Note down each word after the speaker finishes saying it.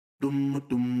It's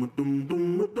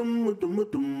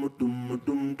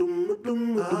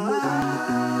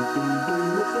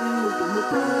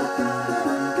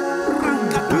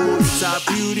a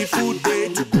beautiful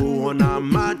day to go on a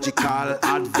magical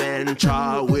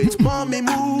adventure with Mommy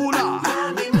Moo-Laa.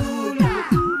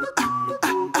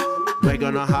 We're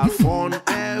gonna have fun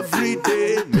every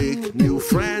day, make new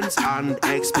friends and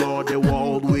explore the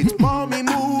world with Mommy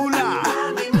Moo-Laa.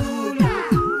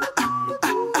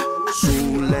 So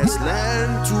let's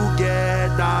learn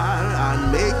together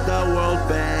and make the world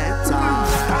better.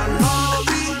 And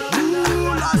Mommy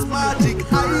Moo-Laa's magic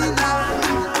island.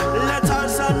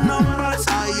 Letters and numbers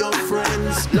are your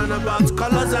friends. Learn about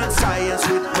colors and science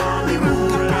with Mommy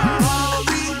Moo-Laa.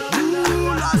 Mommy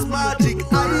Moo-Laa's magic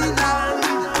island.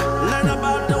 Learn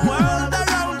about the world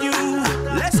around you.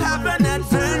 Let's have an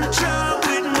adventure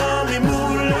with Mommy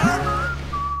Moo-Laa.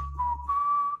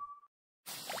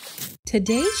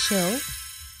 Today's show,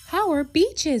 how are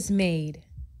beaches made?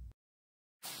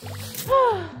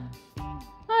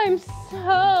 I'm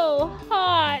so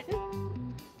hot.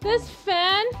 This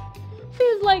fan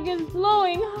feels like it's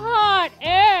blowing hot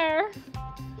air.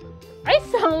 I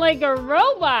sound like a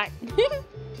robot.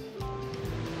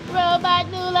 Robot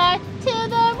Moolaa to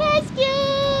the rescue!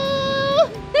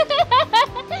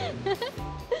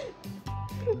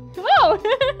 Oh,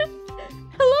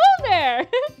 hello there.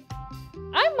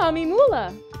 I'm Mommy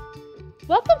Moo-Laa.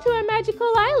 Welcome to our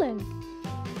magical island.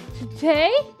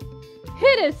 Today,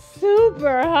 it is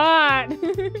super hot.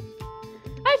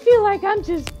 I feel like I'm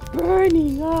just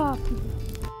burning up.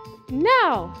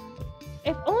 Now,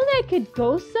 if only I could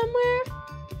go somewhere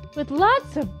with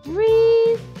lots of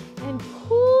breeze and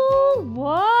cool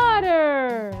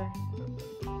water.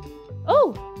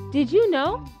 Oh, did you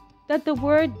know that the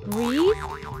word breeze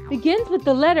begins with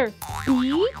the letter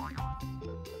B?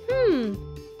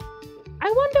 I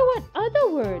wonder what other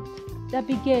words that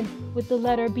begin with the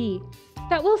letter B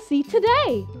that we'll see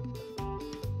today.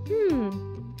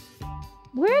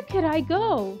 Where could I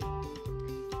go?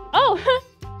 Oh,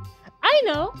 I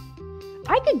know.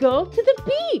 I could go to the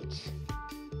beach.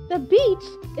 The beach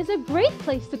is a great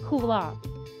place to cool off.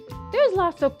 There's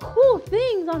lots of cool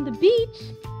things on the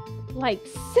beach, like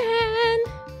sand,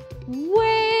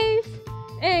 waves,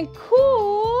 and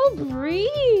cool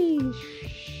breeze.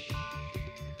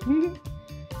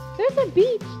 There's a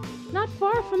beach not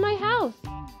far from my house.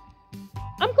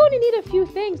 I'm going to need a few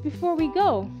things before we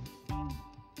go.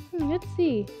 Let's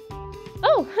see.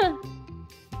 Oh,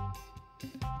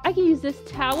 I can use this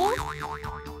towel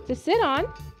to sit on.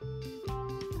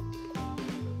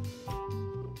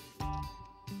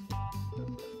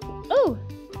 Oh,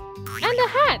 and a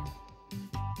hat.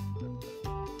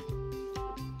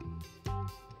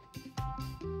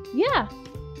 Yeah,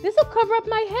 this will cover up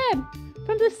my head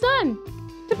from the sun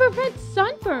to prevent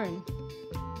sunburn.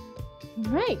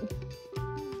 Right.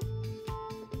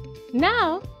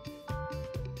 Now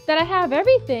that I have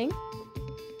everything,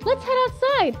 let's head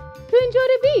outside to enjoy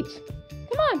the beach.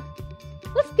 Come on,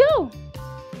 let's go.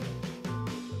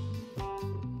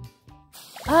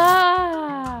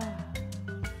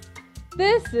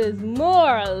 This is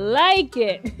more like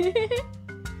it.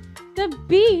 The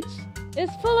beach is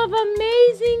full of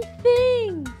amazing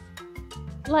things,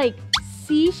 like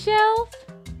seashells,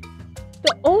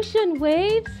 the ocean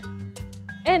waves,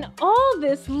 and all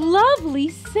this lovely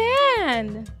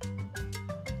sand.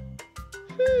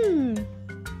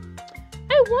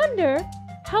 I wonder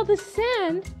how the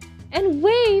sand and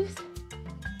waves,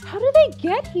 how do they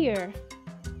get here?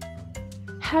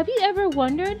 Have you ever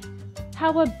wondered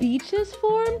how a beach is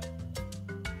formed?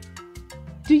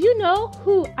 Do you know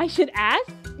who I should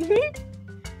ask?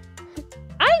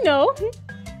 I know.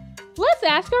 Let's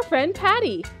ask our friend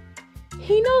Patty.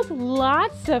 He knows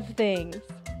lots of things.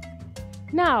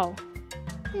 Now,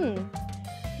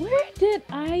 where did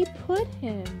I put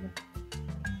him?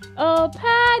 Oh,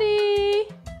 Patty,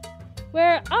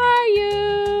 where are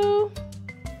you?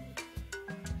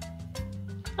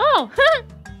 Oh,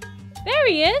 there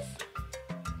he is.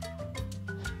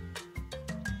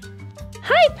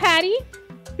 Hi, Patty.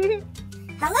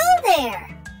 Hello there.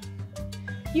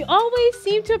 You always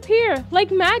seem to appear like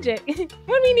magic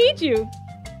when we need you.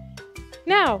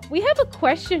 Now, we have a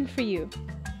question for you.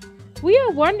 We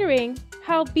are wondering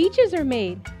how beaches are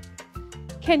made.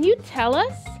 Can you tell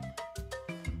us?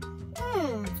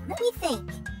 Let me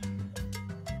think.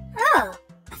 Oh,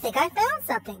 I think I found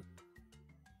something.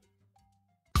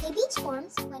 A beach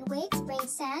forms when waves bring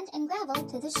sand and gravel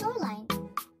to the shoreline.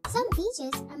 Some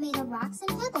beaches are made of rocks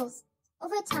and pebbles.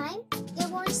 Over time, they're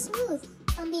worn smooth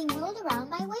from being rolled around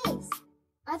by waves.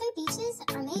 Other beaches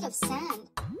are made of sand.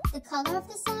 The color of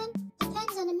the sand depends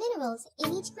depends on the minerals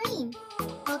in each grain.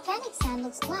 Volcanic sand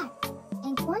looks black,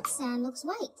 and quartz sand looks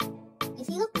white. If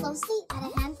you look closely at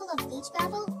a handful of beach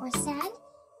gravel or sand,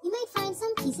 you might find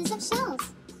some pieces of shells.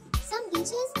 Some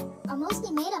beaches are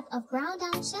mostly made up of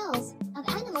ground-down shells of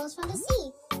animals from the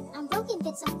sea and broken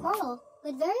bits of coral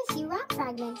with very few rock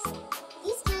fragments.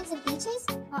 These kinds of beaches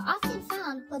are often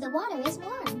found where the water is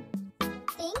warm.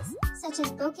 Things such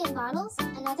as broken bottles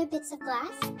and other bits of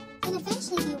glass can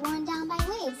eventually be worn down by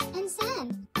waves and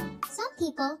sand. Some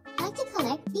people like to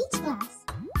collect beach glass,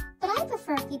 but I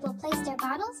prefer people place their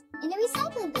bottles in the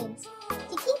recycling bins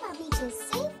to keep our beaches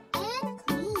safe and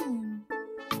clean.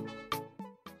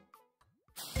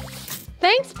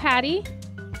 Thanks, Patty.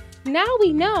 Now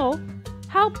we know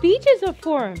how beaches are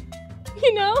formed.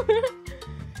 You know,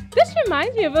 this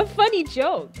reminds me of a funny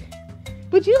joke.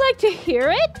 Would you like to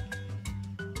hear it?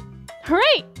 All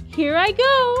right, here I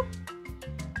go.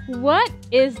 What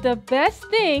is the best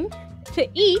thing to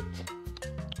eat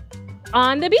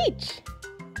on the beach?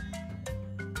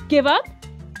 Give up?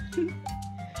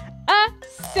 A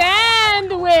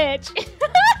sandwich.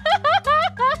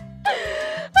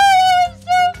 Oh,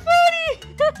 so funny.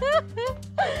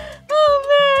 Oh,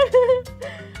 man.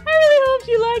 I really hope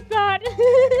you like that.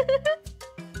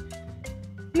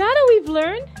 Now that we've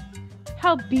learned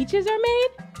how beaches are made,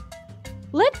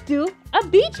 let's do a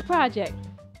beach project.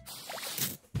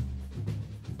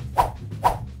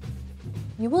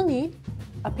 You will need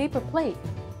a paper plate,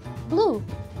 blue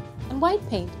and white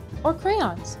paint or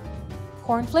crayons,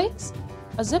 cornflakes,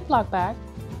 a Ziploc bag,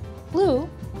 glue,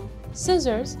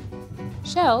 scissors,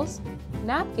 shells,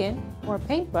 napkin or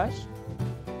paintbrush,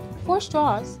 4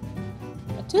 straws,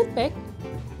 a toothpick,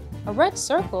 a red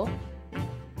circle,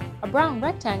 a brown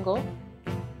rectangle,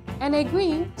 and a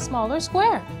green smaller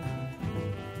square.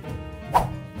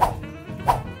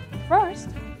 First,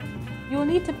 you will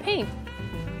need to paint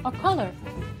or color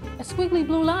a squiggly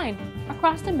blue line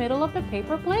across the middle of the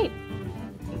paper plate.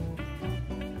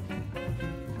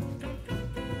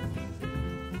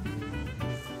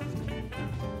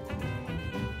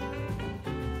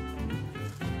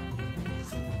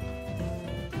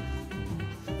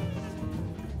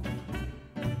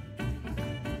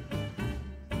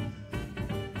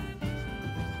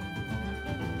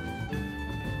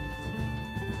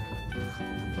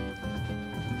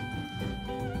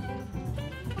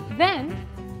 Then,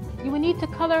 you will need to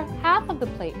color half of the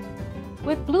plate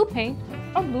with blue paint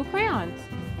or blue crayons.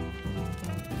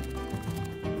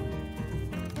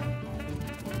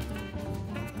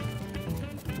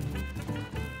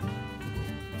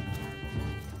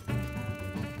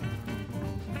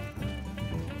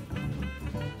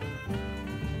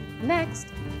 Next,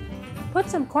 put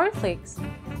some cornflakes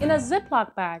in a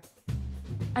Ziploc bag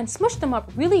and smush them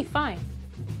up really fine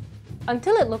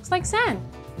until it looks like sand.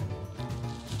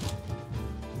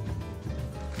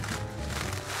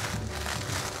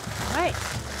 Right,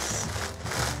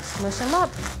 smush them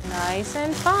up nice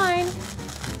and fine.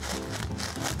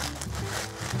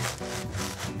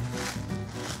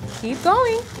 Keep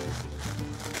going.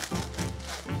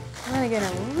 I'm gonna get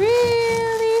them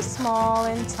really small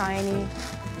and tiny.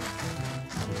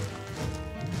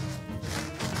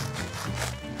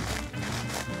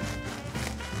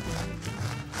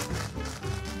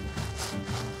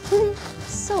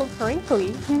 So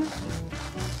crinkly.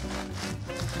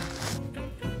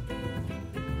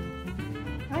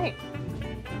 Right.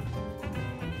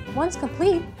 Once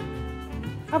complete,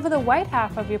 cover the white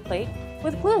half of your plate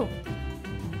with glue.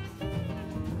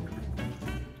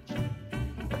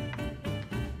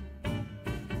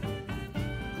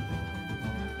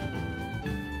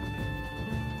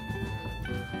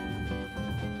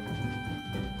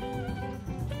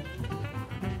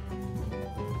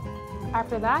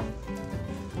 After that,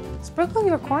 sprinkle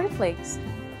your cornflakes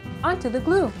onto the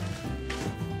glue.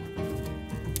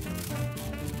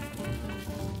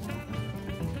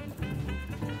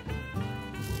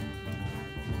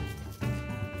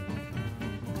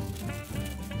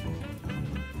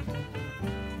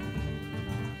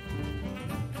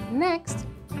 Next,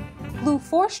 glue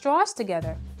 4 straws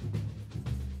together.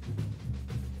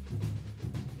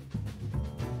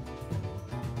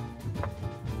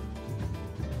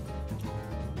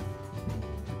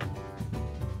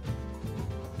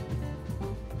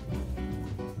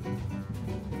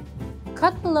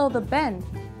 Cut below the bend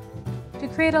to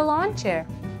create a lawn chair.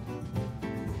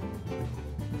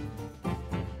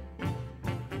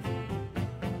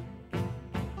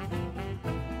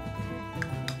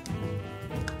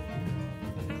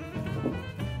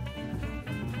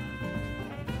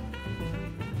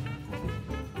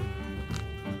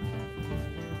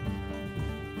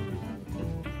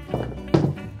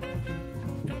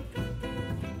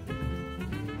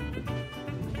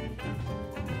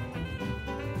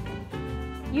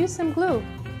 Use some glue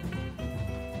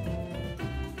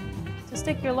to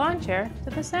stick your lawn chair to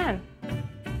the sand.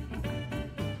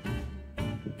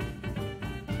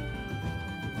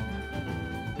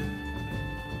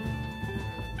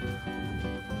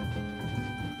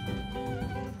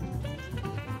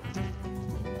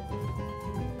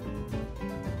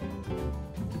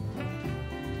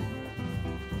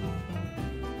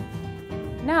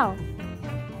 Now,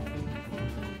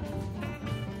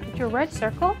 with your red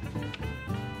circle,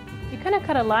 you kind of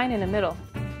cut a line in the middle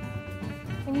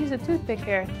and use a toothpick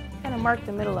here to kind of mark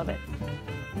the middle of it.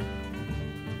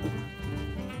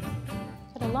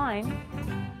 Cut a line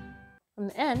from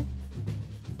the end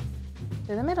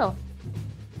to the middle.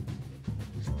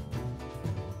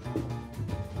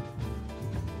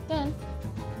 Then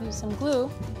use some glue .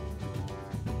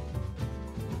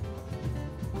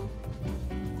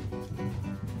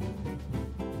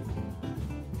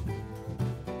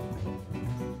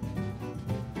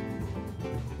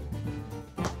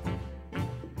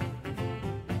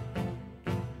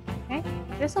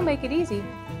 This will make it easy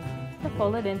to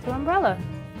fold it into an umbrella.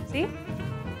 See?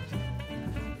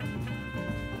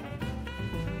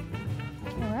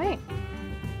 All right.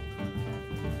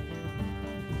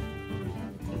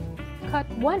 Cut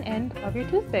one end of your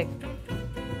toothpick.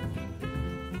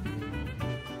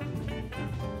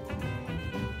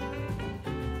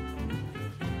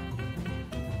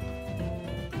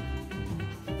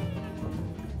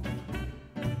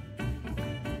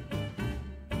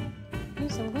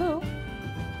 Use some glue .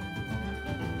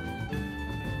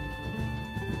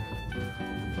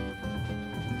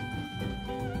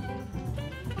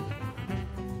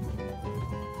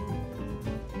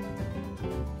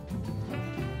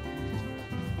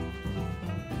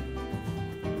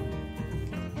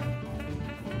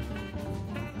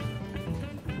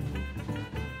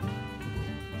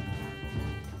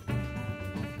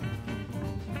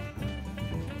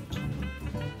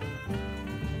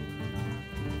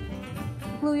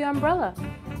 Glue your umbrella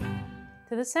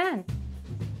to the sand.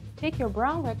 Take your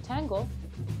brown rectangle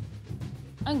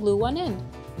and glue one end.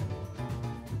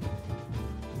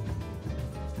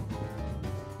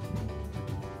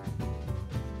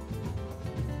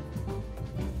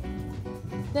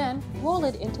 Then roll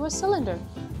it into a cylinder.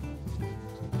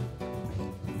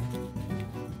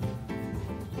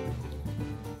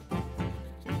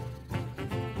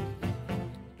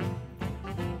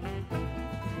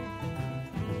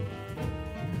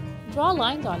 Draw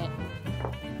lines on it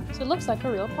so it looks like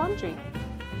a real palm tree.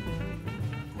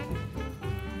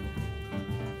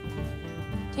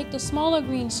 Take the smaller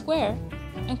green square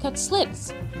and cut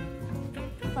slits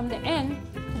from the end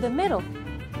to the middle.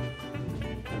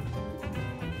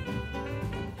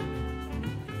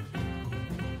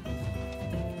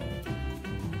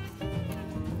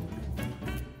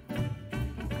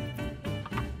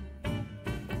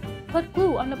 Put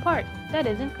glue on the part that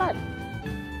isn't cut.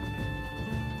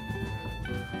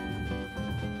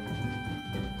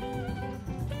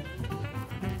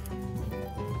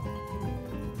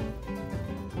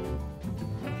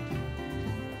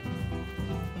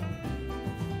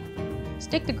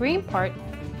 Stick the green part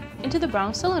into the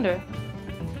brown cylinder,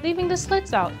 leaving the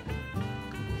slits out.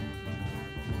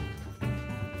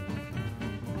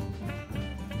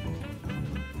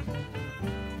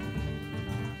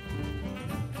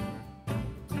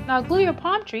 Now glue your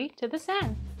palm tree to the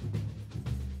sand.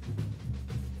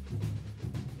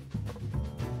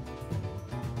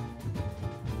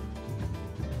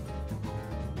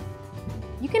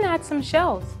 You can add some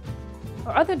shells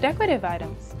or other decorative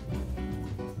items.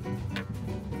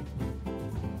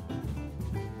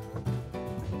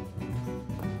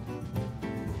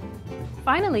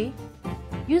 Finally,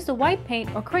 use the white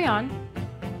paint or crayon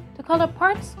to color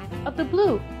parts of the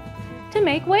blue to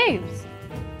make waves.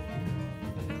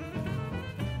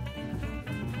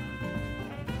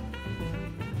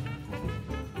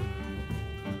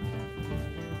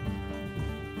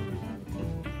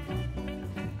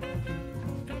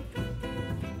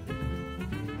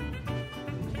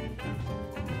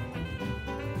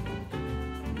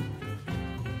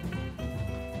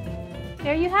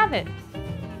 There you have it,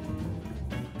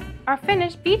 our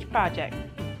finished beach project.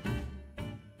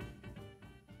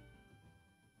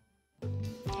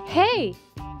 Hey,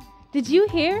 did you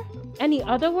hear any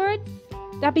other words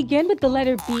that begin with the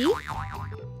letter B?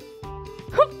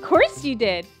 Of course you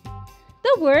did.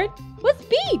 The word was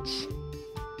beach.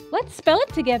 Let's spell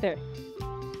it together.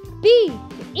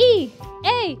 B-E-A-C-H.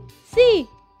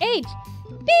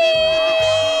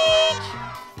 Beach!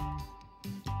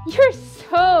 You're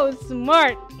so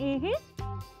smart.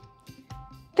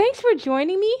 Thanks for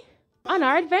joining me on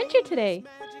our adventure today.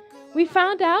 We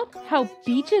found out how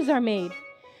beaches are made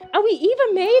And we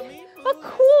even made a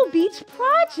cool beach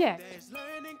project.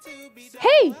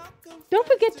 Hey, don't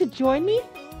forget to join me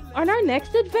on our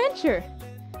next adventure.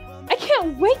 I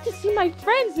can't wait to see my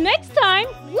friends next time.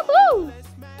 Woohoo!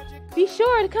 Be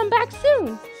sure to come back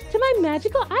soon to my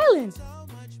magical island.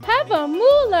 Have a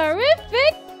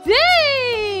Moolaa-rific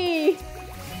day!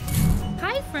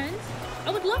 Hi, friends.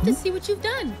 I would love to see what you've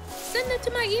done. Send them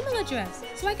to my email address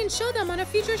so I can show them on a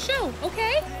future show,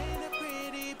 okay?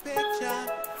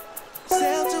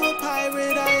 Sail to a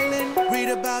pirate island, read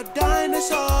about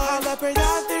dinosaurs, how leopards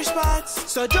have their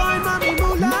spots. So join Mommy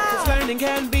Moo-Laa, 'cause learning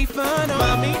can be fun.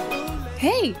 Mommy.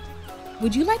 Hey,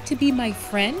 would you like to be my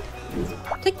friend?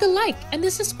 Click the like and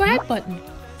the subscribe button.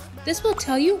 This will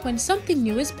tell you when something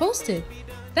new is posted.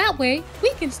 That way,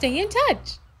 we can stay in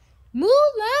touch.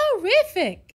 Moolaa-rific!